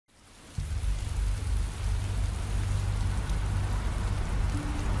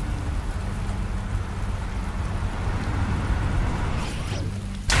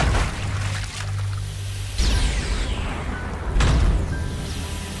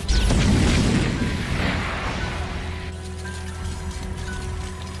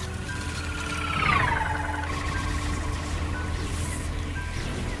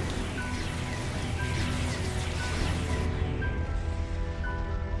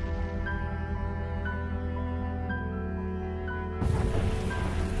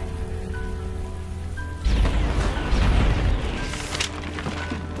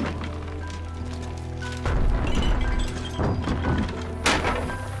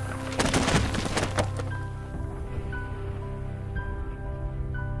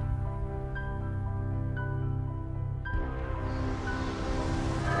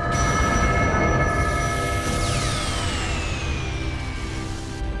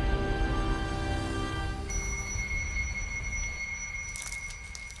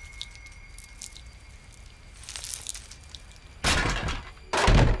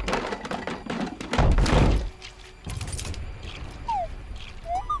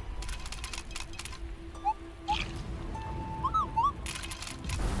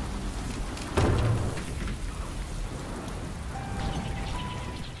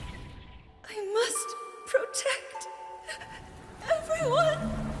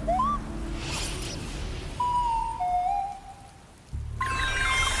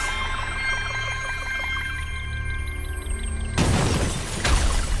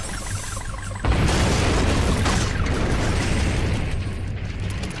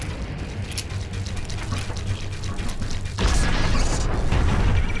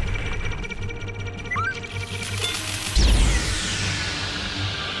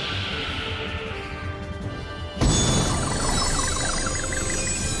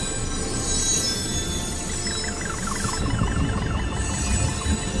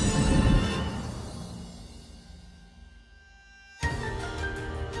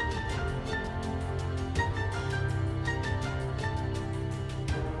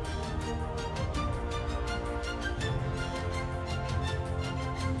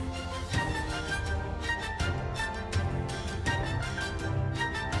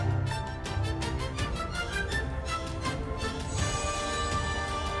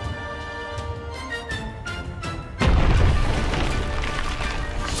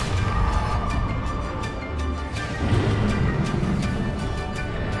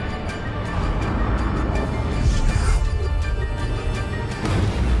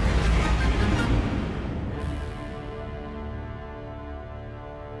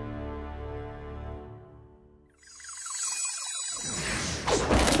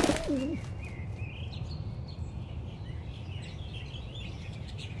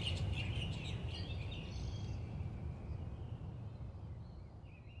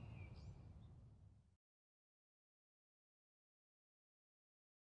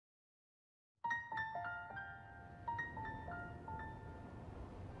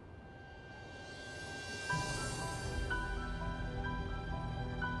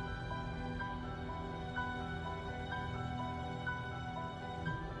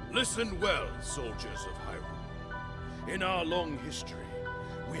Listen well, soldiers of Hyrule. In our long history,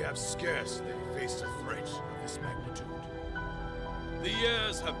 we have scarcely faced a threat of this magnitude. The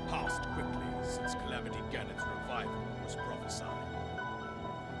years have passed quickly since Calamity Ganon's revival was prophesied.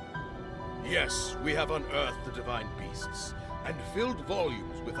 Yes, we have unearthed the divine beasts and filled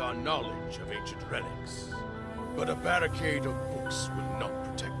volumes with our knowledge of ancient relics. But a barricade of books will not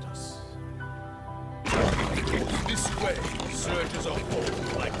protect us. This way surges a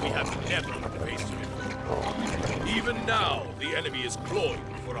horde like we have never faced before. Even now, the enemy is clawing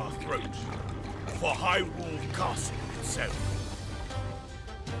for our throat. For Hyrule Castle itself.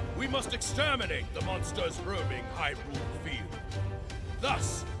 We must exterminate the monsters roaming Hyrule Field.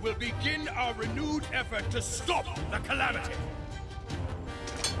 Thus, we'll begin our renewed effort to stop the Calamity.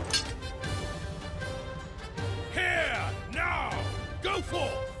 Here, now, go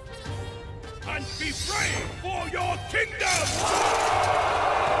forth! And be brave for your kingdom!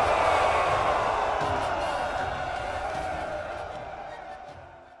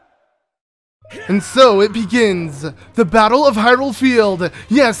 And so it begins, the Battle of Hyrule Field.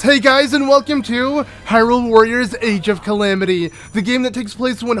 Yes, hey guys, and welcome to Hyrule Warriors Age of Calamity, the game that takes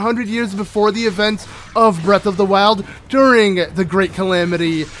place 100 years before the events of Breath of the Wild during the Great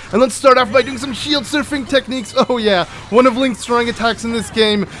Calamity. And let's start off by doing some shield surfing techniques. Oh yeah, one of Link's strong attacks in this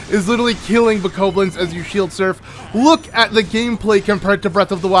game is literally killing bokoblins as you shield surf. Look at the gameplay compared to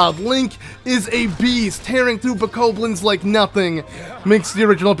Breath of the Wild. Link is a beast, tearing through bokoblins like nothing. Makes the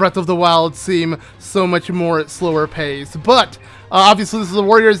original Breath of the Wild seem so much more slower pace. But obviously this is a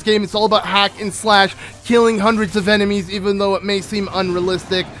Warriors game. It's all about hack and slash, killing hundreds of enemies, even though it may seem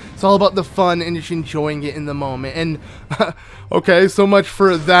unrealistic. It's all about the fun and just enjoying it in the moment. And okay, so much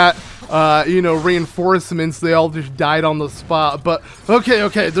for that, you know, reinforcements. They all just died on the spot. But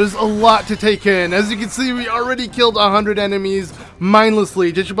okay, there's a lot to take in. As you can see, we already killed 100 enemies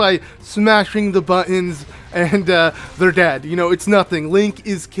mindlessly just by smashing the buttons, and they're dead. You know, it's nothing. Link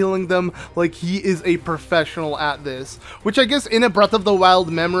is killing them like he is a professional at this. Which I guess in a Breath of the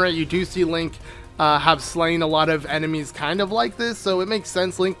Wild memory, you do see Link have slain a lot of enemies kind of like this, so it makes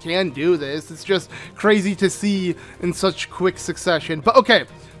sense Link can do this. It's just crazy to see in such quick succession. But okay,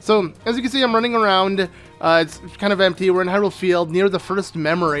 so as you can see, I'm running around. It's kind of empty. We're in Hyrule Field, near the first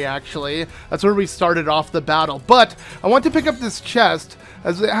memory, actually. That's where we started off the battle. But I want to pick up this chest,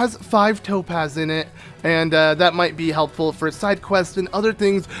 as it has 5 topaz in it, and that might be helpful for side quests and other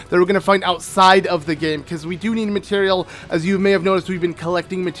things that we're going to find outside of the game, because we do need material. As you may have noticed, we've been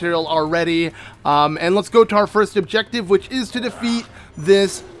collecting material already. And let's go to our first objective, which is to defeat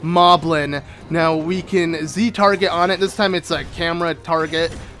this moblin. Now, we can Z-target on it. This time it's a camera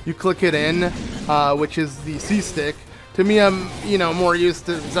target. You click it in, which is the C-stick. To me, I'm, you know, more used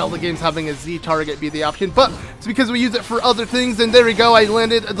to Zelda games having a Z-target be the option, but it's because we use it for other things. And there we go, I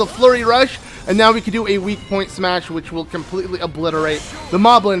landed the Flurry Rush, and now we can do a weak point smash, which will completely obliterate the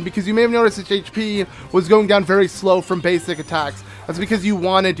moblin, because you may have noticed its HP was going down very slow from basic attacks. That's because you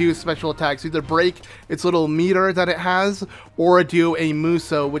want to do special attacks, either break its little meter that it has, or do a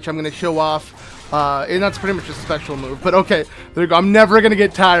Muso, which I'm going to show off. And that's pretty much a special move. But okay, there you go. I'm never going to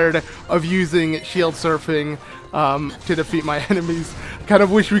get tired of using shield surfing to defeat my enemies. I kind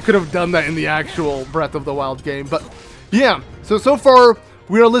of wish we could have done that in the actual Breath of the Wild game. But yeah, so far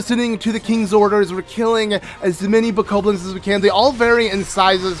we are listening to the King's orders. We're killing as many bokoblins as we can. They all vary in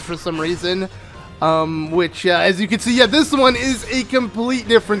sizes for some reason. Which, as you can see, yeah, this one is a complete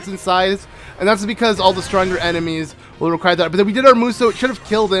difference in size. And that's because all the stronger enemies will require that. But then we did our Muso. It should have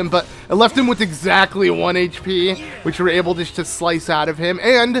killed him, but it left him with exactly 1 HP, which we were able just to slice out of him.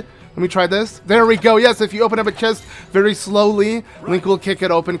 And let me try this. There we go. Yes, if you open up a chest very slowly, Link will kick it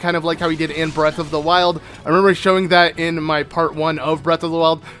open, kind of like how he did in Breath of the Wild. I remember showing that in my part 1 of Breath of the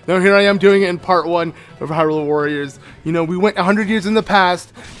Wild. Now here I am doing it in part 1 of Hyrule Warriors. You know, we went 100 years in the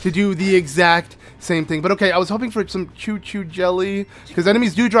past to do the exact same thing. But okay, I was hoping for some choo-choo jelly, because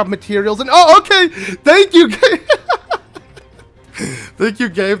enemies do drop materials. And oh, okay, thank you, Gabe. Thank you,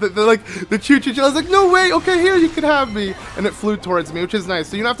 Gabe. They're like, the choo-choo jelly. I was like, no way, okay, here, you can have me. And it flew towards me, which is nice.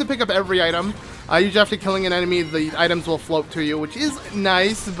 So you don't have to pick up every item. Usually after killing an enemy, the items will float to you, which is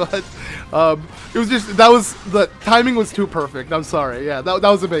nice, but it was just, the timing was too perfect. I'm sorry. Yeah, that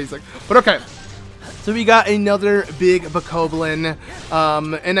was amazing. But okay. So we got another big bokoblin,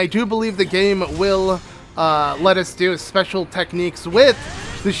 and I do believe the game will let us do special techniques with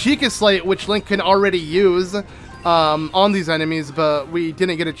the Sheikah Slate, which Link can already use on these enemies, but we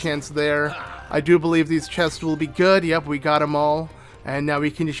didn't get a chance there. I do believe these chests will be good. Yep, we got them all. And now we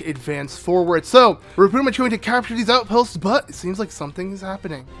can just advance forward. So we're pretty much going to capture these outposts, but it seems like something is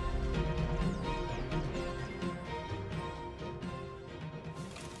happening.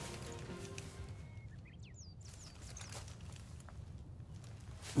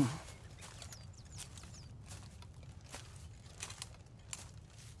 You!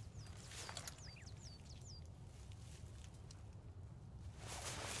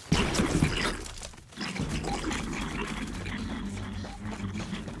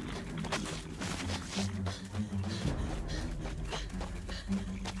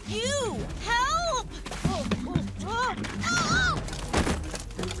 Help! Ow!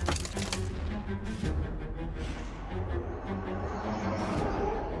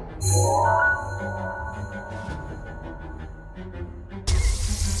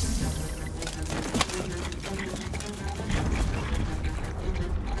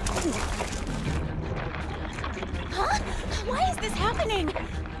 Huh? Why is this happening?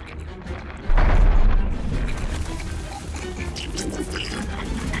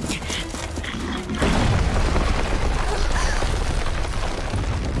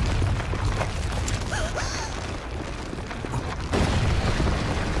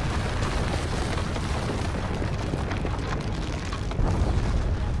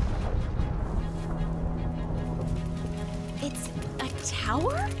 It's a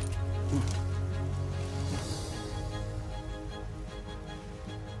tower?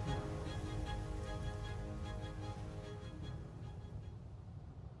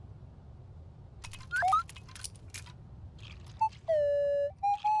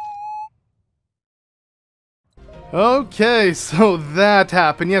 Okay, so that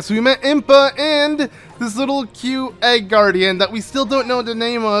happened. Yes, we met Impa and this little cute egg guardian that we still don't know the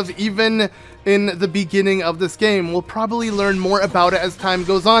name of, even in the beginning of this game. We'll probably learn more about it as time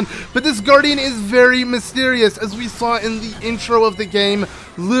goes on, but this guardian is very mysterious, as we saw in the intro of the game,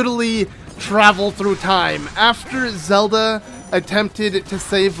 literally travel through time. After Zelda attempted to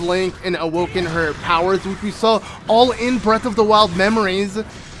save Link and awoken her powers, which we saw all in Breath of the Wild memories,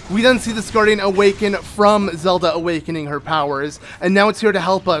 we then see this guardian awaken from Zelda awakening her powers, and now it's here to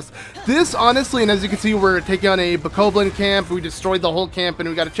help us. This, honestly, and as you can see, we're taking on a Bokoblin camp. We destroyed the whole camp and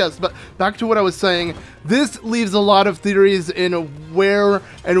we got a chest. But back to what I was saying, this leaves a lot of theories in where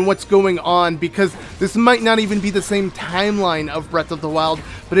and what's going on, because this might not even be the same timeline of Breath of the Wild,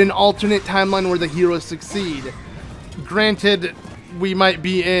 but an alternate timeline where the heroes succeed. Granted, we might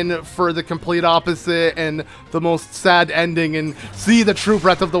be in for the complete opposite and the most sad ending and see the true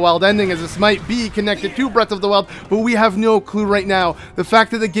Breath of the Wild ending, as this might be connected to Breath of the Wild, but we have no clue right now. The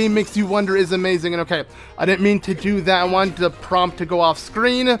fact that the game makes you wonder is amazing. And okay, I didn't mean to do that. I wanted the prompt to go off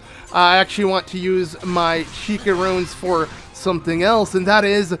screen. I actually want to use my Chica runes for something else, and that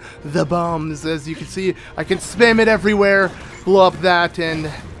is the bombs. As you can see, I can spam it everywhere, blow up that,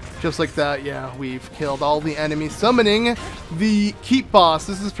 and just like that, yeah, we've killed all the enemies, summoning the keep boss.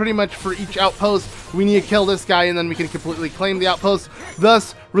 This is pretty much for each outpost. We need to kill this guy, and then we can completely claim the outpost,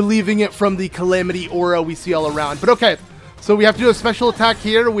 thus relieving it from the Calamity aura we see all around. But okay, so we have to do a special attack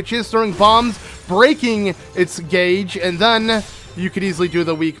here, which is throwing bombs, breaking its gauge, and then you could easily do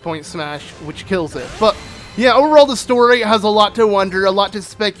the weak point smash, which kills it. But yeah, overall the story has a lot to wonder, a lot to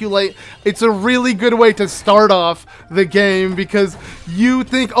speculate. It's a really good way to start off the game, because you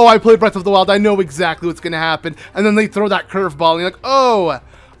think, oh, I played Breath of the Wild, I know exactly what's going to happen. And then they throw that curveball and you're like, oh,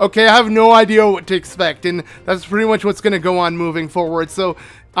 okay, I have no idea what to expect. And that's pretty much what's going to go on moving forward. So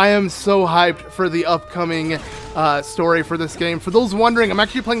I am so hyped for the upcoming story for this game. For those wondering, I'm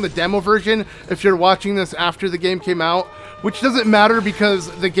actually playing the demo version if you're watching this after the game came out, which doesn't matter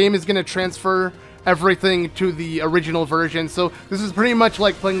because the game is going to transfer everything to the original version. So this is pretty much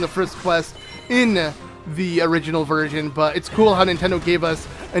like playing the first quest in the original version, but it's cool how Nintendo gave us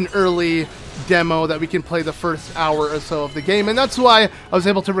an early demo that we can play the first hour or so of the game, and that's why I was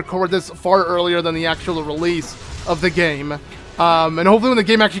able to record this far earlier than the actual release of the game. And hopefully when the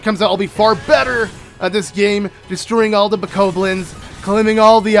game actually comes out, I'll be far better at this game, destroying all the Bokoblins, claiming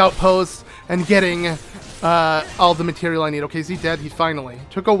all the outposts, and getting all the material I need. Okay, is he dead? He finally.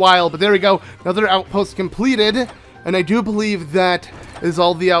 Took a while, but there we go. Another outpost completed, and I do believe that is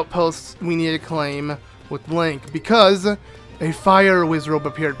all the outposts we need to claim with Link, because a fire wizrobe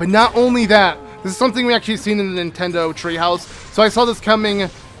appeared. But not only that, this is something we actually seen in the Nintendo treehouse, so I saw this coming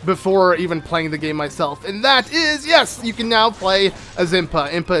before even playing the game myself, and that is, yes, you can now play as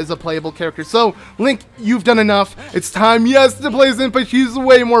Impa. Impa is a playable character. So, Link, you've done enough. It's time, yes, to play as Impa. She's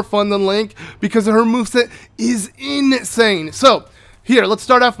way more fun than Link because her moveset is insane. So, here, let's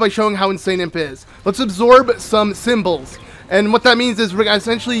start off by showing how insane Impa is. Let's absorb some symbols, and what that means is we're going to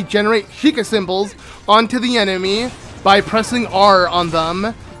essentially generate Chica symbols onto the enemy by pressing R on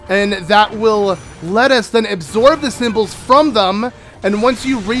them, and that will let us then absorb the symbols from them. And once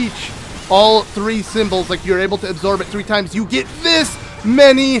you reach all 3 symbols, like you're able to absorb it 3 times, you get this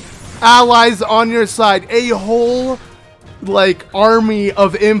many allies on your side. A whole like army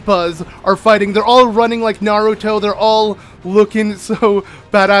of Impas are fighting. They're all running like Naruto. They're all looking so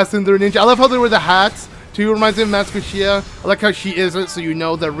badass in their ninja. I love how they wear the hats too. Reminds me of Matsushia. I like how she isn't, so you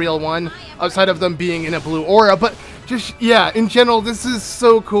know the real one, outside of them being in a blue aura. But just, yeah, in general, this is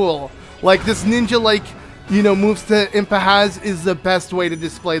so cool. Like, this ninja, like, you know, moves that Impa has is the best way to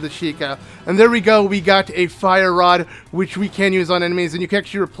display the Sheikah. And there we go, we got a fire rod, which we can use on enemies, and you can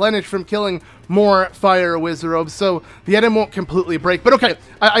actually replenish from killing more fire wizarobes, so the item won't completely break. But okay,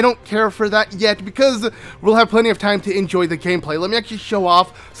 I don't care for that yet, because we'll have plenty of time to enjoy the gameplay. Let me actually show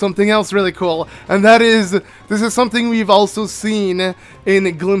off something else really cool, and that is, this is something we've also seen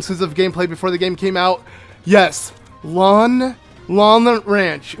in glimpses of gameplay before the game came out. Yes, Lawn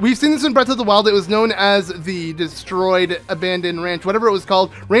Ranch. We've seen this in Breath of the Wild. It was known as the Destroyed Abandoned Ranch, whatever it was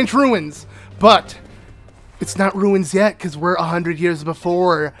called, Ranch Ruins. But it's not ruins yet, because we're 100 years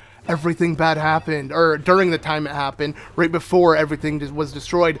before everything bad happened, or during the time it happened, right before everything was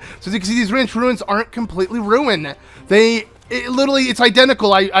destroyed. So as you can see, these ranch ruins aren't completely ruined. It's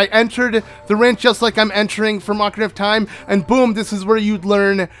identical. I entered the ranch just like I'm entering from Ocarina of Time, and boom, this is where you'd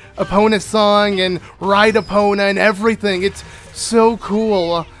learn Epona's song and ride Epona and everything. It's so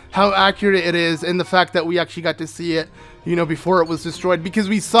cool how accurate it is, and the fact that we actually got to see it, you know, before it was destroyed, because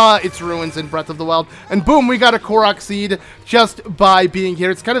we saw its ruins in Breath of the Wild, and boom, we got a Korok seed just by being here.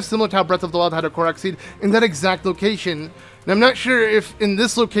 It's kind of similar to how Breath of the Wild had a Korok seed in that exact location. And I'm not sure if in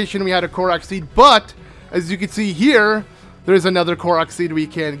this location we had a Korok seed, but as you can see here, there's another Korok seed we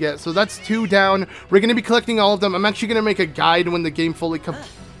can get. So that's 2 down. We're going to be collecting all of them. I'm actually going to make a guide when the game fully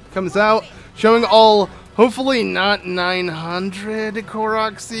comes out, showing all, hopefully not 900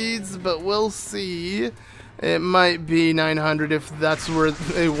 Korok seeds, but we'll see. It might be 900 if that's where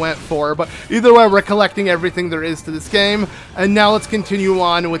they went for. But either way, we're collecting everything there is to this game. And now let's continue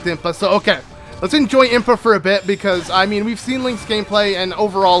on with Impa. So, okay, let's enjoy Impa for a bit, because, I mean, we've seen Link's gameplay, and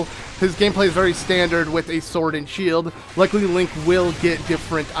overall, his gameplay is very standard with a sword and shield. Likely Link will get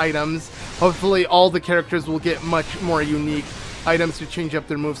different items. Hopefully all the characters will get much more unique items to change up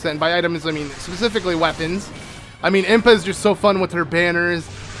their moveset. And by items, I mean specifically weapons. I mean, Impa is just so fun with her banners,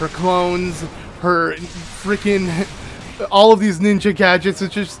 her clones, her freaking, all of these ninja gadgets.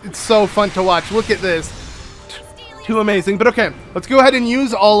 It's so fun to watch. Look at this. Too amazing. But okay, let's go ahead and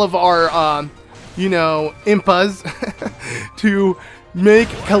use all of our, you know, Impas to make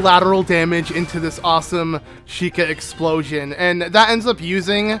collateral damage into this awesome Sheikah explosion. And that ends up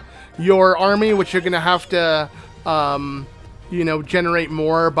using your army, which you're going to have to, you know, generate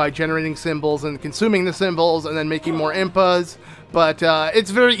more by generating symbols and consuming the symbols and then making more Impas. But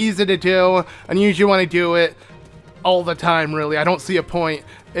it's very easy to do, and you usually want to do it all the time, really. I don't see a point,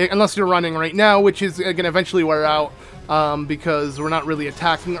 unless you're running right now, which is going to eventually wear out, because we're not really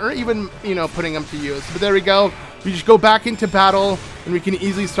attacking or even, you know, putting them to use. But there we go. We just go back into battle, and we can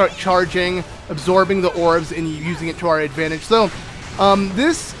easily start charging, absorbing the orbs, and using it to our advantage. So,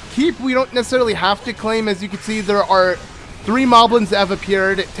 this keep we don't necessarily have to claim. As you can see, there are 3 moblins that have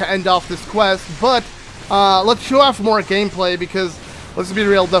appeared to end off this quest, but let's show off more gameplay, because, let's be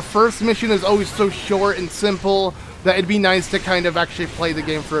real, the first mission is always so short and simple that it'd be nice to kind of actually play the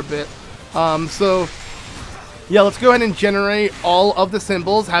game for a bit. So, yeah, let's go ahead and generate all of the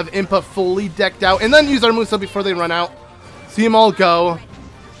symbols, have Impa fully decked out, and then use our moveset before they run out. See them all go.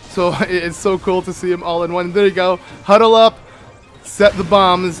 So it's so cool to see them all in one. There you go. Huddle up, set the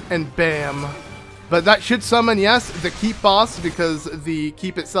bombs, and bam. But that should summon, yes, the keep boss, because the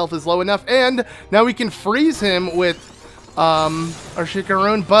keep itself is low enough. And now we can freeze him with our Sheikah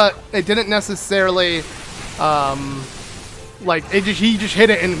Rune, but it didn't necessarily... like, he just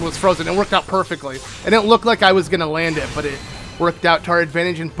hit it and was frozen. It worked out perfectly. It didn't look like I was going to land it, but it worked out to our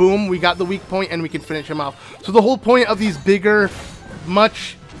advantage. And boom, we got the weak point and we can finish him off. So the whole point of these bigger,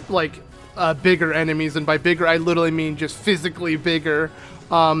 much, like, bigger enemies, and by bigger, I literally mean just physically bigger,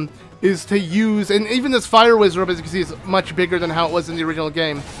 is to use, and even this Fire Wizard, as you can see, is much bigger than how it was in the original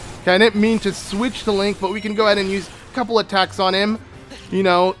game. Okay, I didn't mean to switch to Link, but we can go ahead and use a couple attacks on him. You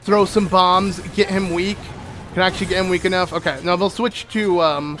know, throw some bombs, get him weak. Can actually get him weak enough. Okay, now we'll switch to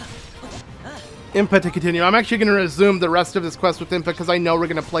Impa to continue. I'm actually going to resume the rest of this quest with Impa, because I know we're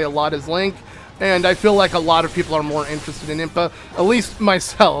going to play a lot as Link, and I feel like a lot of people are more interested in Impa, at least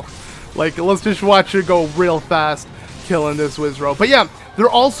myself. Like, let's just watch her go real fast killing this Wizro. But yeah, they're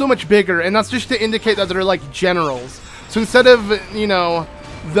all so much bigger, and that's just to indicate that they're like generals. So instead of, you know,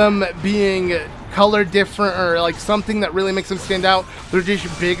 them being color different or like something that really makes them stand out, they're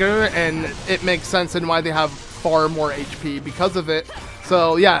just bigger, and it makes sense in why they have far more HP because of it.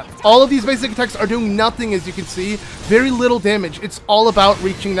 So yeah, all of these basic attacks are doing nothing, as you can see. Very little damage. It's all about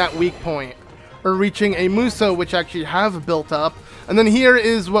reaching that weak point. or reaching a Muso, which I actually have built up. And then here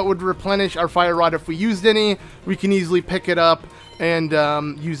is what would replenish our Fire Rod if we used any. We can easily pick it up and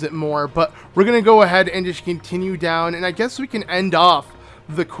use it more. But we're going to go ahead and just continue down. And I guess we can end off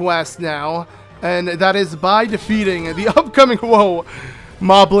the quest now. And that is by defeating the upcoming, whoa,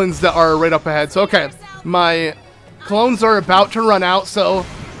 moblins that are right up ahead. So, okay, my clones are about to run out. So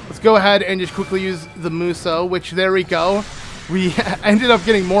let's go ahead and just quickly use the Muso, which there we go. We ended up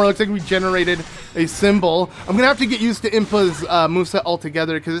getting more. Looks like we generated a symbol. I'm going to have to get used to Impa's moveset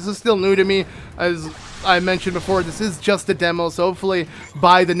altogether because this is still new to me. As I mentioned before, this is just a demo, so hopefully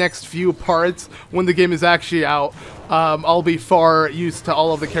by the next few parts, when the game is actually out, I'll be far used to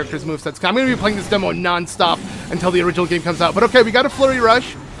all of the characters' movesets. I'm going to be playing this demo non-stop until the original game comes out. But okay, we got a Flurry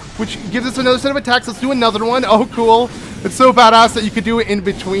Rush, which gives us another set of attacks. Let's do another one. Oh, cool. It's so badass that you could do it in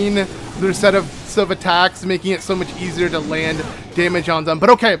between their set of attacks, making it so much easier to land damage on them. But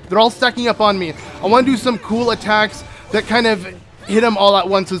okay, they're all stacking up on me. I want to do some cool attacks that kind of hit them all at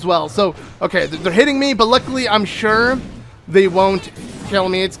once as well. So, okay, they're hitting me, but luckily I'm sure they won't kill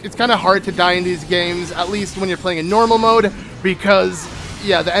me. It's kind of hard to die in these games, at least when you're playing in normal mode, because,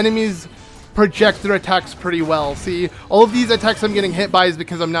 yeah, the enemies project their attacks pretty well. See, all of these attacks I'm getting hit by is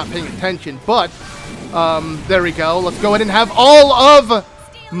because I'm not paying attention. But, there we go. Let's go ahead and have all of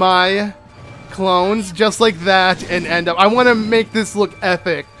my clones just like that and end up. I want to make this look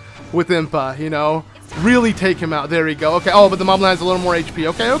epic with Impa, you know, really take him out. There we go. Okay, oh, but the moblin has a little more HP.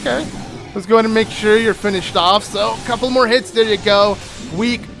 Okay, let's go ahead and make sure you're finished off. So a couple more hits. There you go.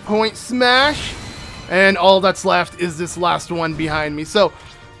 Weak point smash, and all that's left is this last one behind me. So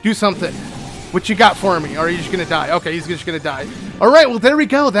do something. What you got for me? Or are you just gonna die? Okay, he's just gonna die. All right, well, there we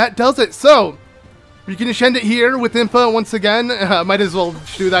go. That does it. So we can just end it here with Impa once again. Might as well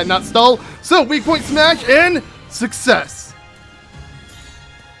do that, not stall. So, weak point smash and success.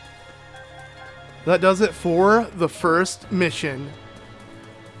 That does it for the first mission.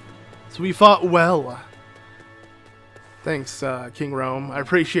 So we fought well. Thanks, King Rome. I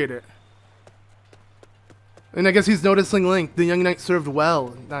appreciate it. And I guess he's noticing Link. The young knight served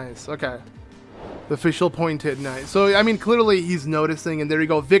well. Nice, okay. The official pointed knight. So, I mean, clearly he's noticing, and there you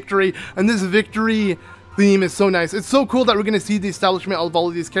go, victory. And this victory theme is so nice. It's so cool that we're going to see the establishment of all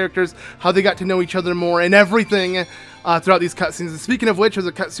of these characters, how they got to know each other more, and everything throughout these cutscenes. And speaking of which, there's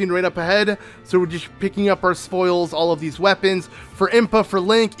a cutscene right up ahead. So we're just picking up our spoils, all of these weapons, for Impa, for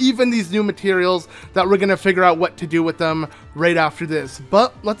Link, even these new materials that we're going to figure out what to do with them right after this.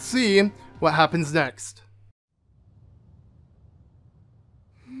 But let's see what happens next.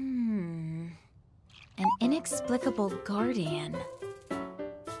 An inexplicable guardian.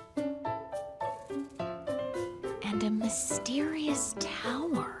 And a mysterious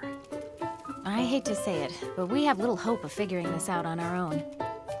tower. I hate to say it, but we have little hope of figuring this out on our own.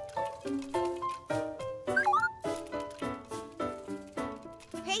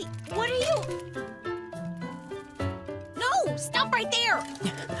 Hey, what are you? No! Stop right there!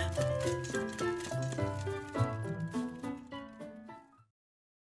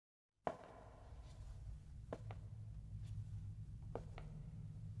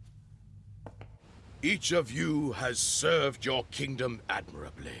 Each of you has served your kingdom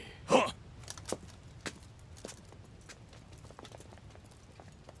admirably. Huh!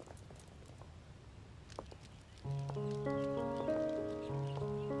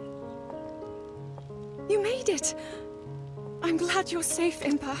 You made it! I'm glad you're safe,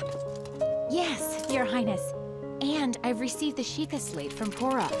 Impa. Yes, Your Highness. And I've received the Sheikah slate from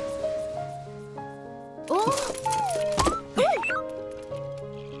Cora. Oh!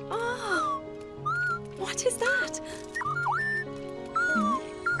 What is that?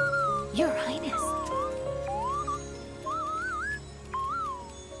 Your Highness.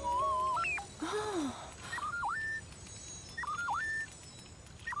 Oh.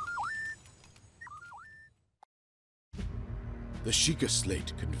 The Sheikah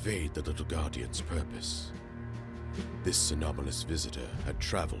slate conveyed the little guardian's purpose. This anomalous visitor had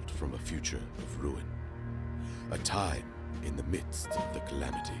traveled from a future of ruin, a time in the midst of the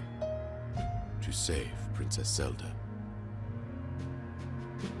Calamity, to save Princess Zelda.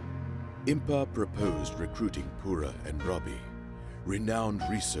 Impa proposed recruiting Pura and Robbie, renowned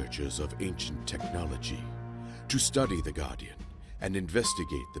researchers of ancient technology, to study the Guardian and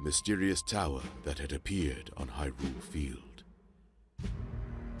investigate the mysterious tower that had appeared on Hyrule Field.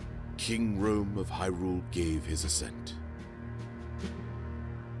 King Rome of Hyrule gave his assent.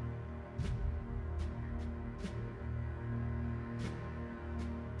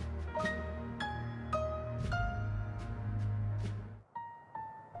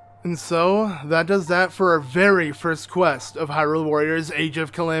 And so, that does that for our very first quest of Hyrule Warriors Age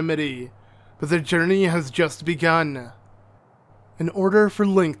of Calamity. but their journey has just begun. In order for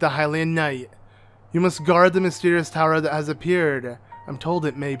Link, the Hylian Knight, you must guard the mysterious tower that has appeared. I'm told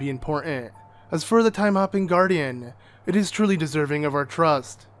it may be important. As for the time-hopping guardian, it is truly deserving of our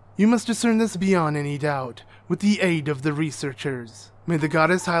trust. You must discern this beyond any doubt, with the aid of the researchers. May the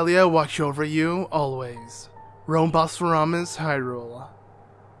goddess Hylia watch over you always. Rome Bosphoramos, Hyrule.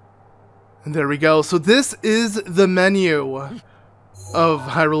 And there we go. So this is the menu of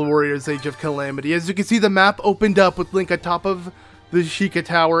Hyrule Warriors Age of Calamity. As you can see, the map opened up with Link atop of the Sheikah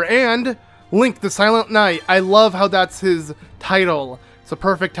Tower and Link, the Silent Knight. I love how that's his title. It's a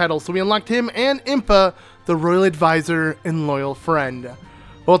perfect title. So we unlocked him and Impa, the Royal Advisor and Loyal Friend.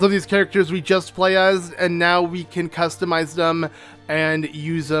 Both of these characters we just play as, and now we can customize them and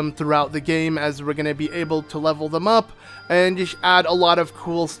use them throughout the game, as we're going to be able to level them up and just add a lot of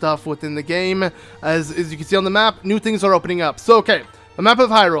cool stuff within the game. As you can see on the map, new things are opening up. So okay, the map of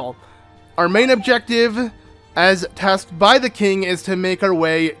Hyrule. Our main objective, as tasked by the king, is to make our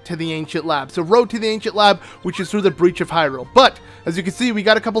way to the Ancient Lab. So road to the Ancient Lab, which is through the Breach of Hyrule. But as you can see, we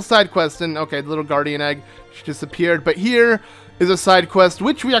got a couple side quests, and okay, the little guardian egg disappeared. But here is a side quest,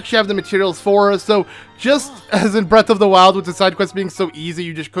 which we actually have the materials for. So just as in Breath of the Wild, with the side quest being so easy,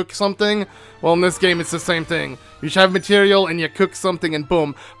 you just cook something. Well, in this game, it's the same thing. You just have material and you cook something and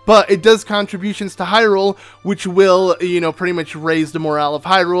boom. But it does contributions to Hyrule, which will, you know, pretty much raise the morale of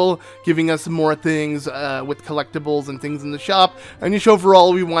Hyrule, giving us more things with collectibles and things in the shop. And just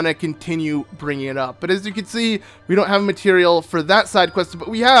overall, we want to continue bringing it up. But as you can see, we don't have material for that side quest, but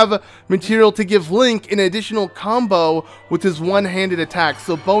we have material to give Link an additional combo with his one-handed attack.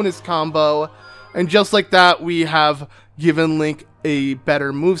 So bonus combo. And just like that, we have given Link a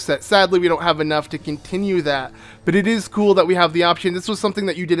better moveset. Sadly, we don't have enough to continue that, but it is cool that we have the option. This was something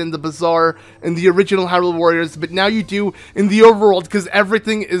that you did in the Bazaar in the original Hyrule Warriors, but now you do in the overworld, because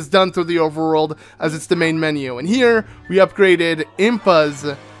everything is done through the overworld as it's the main menu. And here, we upgraded Impa's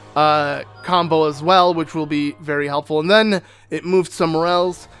combo as well, which will be very helpful. And then it moved somewhere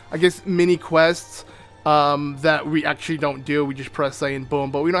else. I guess mini quests that we actually don't do. We just press A and boom,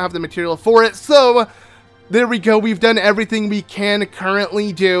 but we don't have the material for it. So there we go. We've done everything we can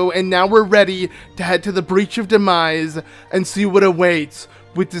currently do, and now we're ready to head to the Breach of Demise and see what awaits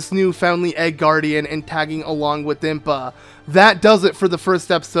with this new Foundly Egg Guardian and tagging along with Impa. That does it for the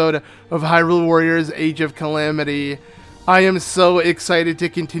first episode of Hyrule Warriors Age of Calamity. I am so excited to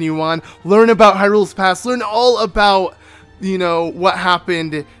continue on, learn about Hyrule's past, learn all about, you know, what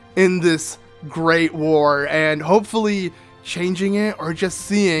happened in this great war, and hopefully changing it or just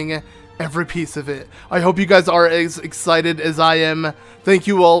seeing every piece of it. I hope you guys are as excited as I am. Thank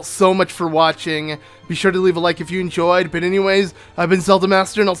you all so much for watching. Be sure to leave a like if you enjoyed. But anyways, I've been Zelda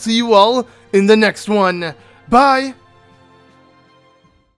Master, and I'll see you all in the next one. Bye!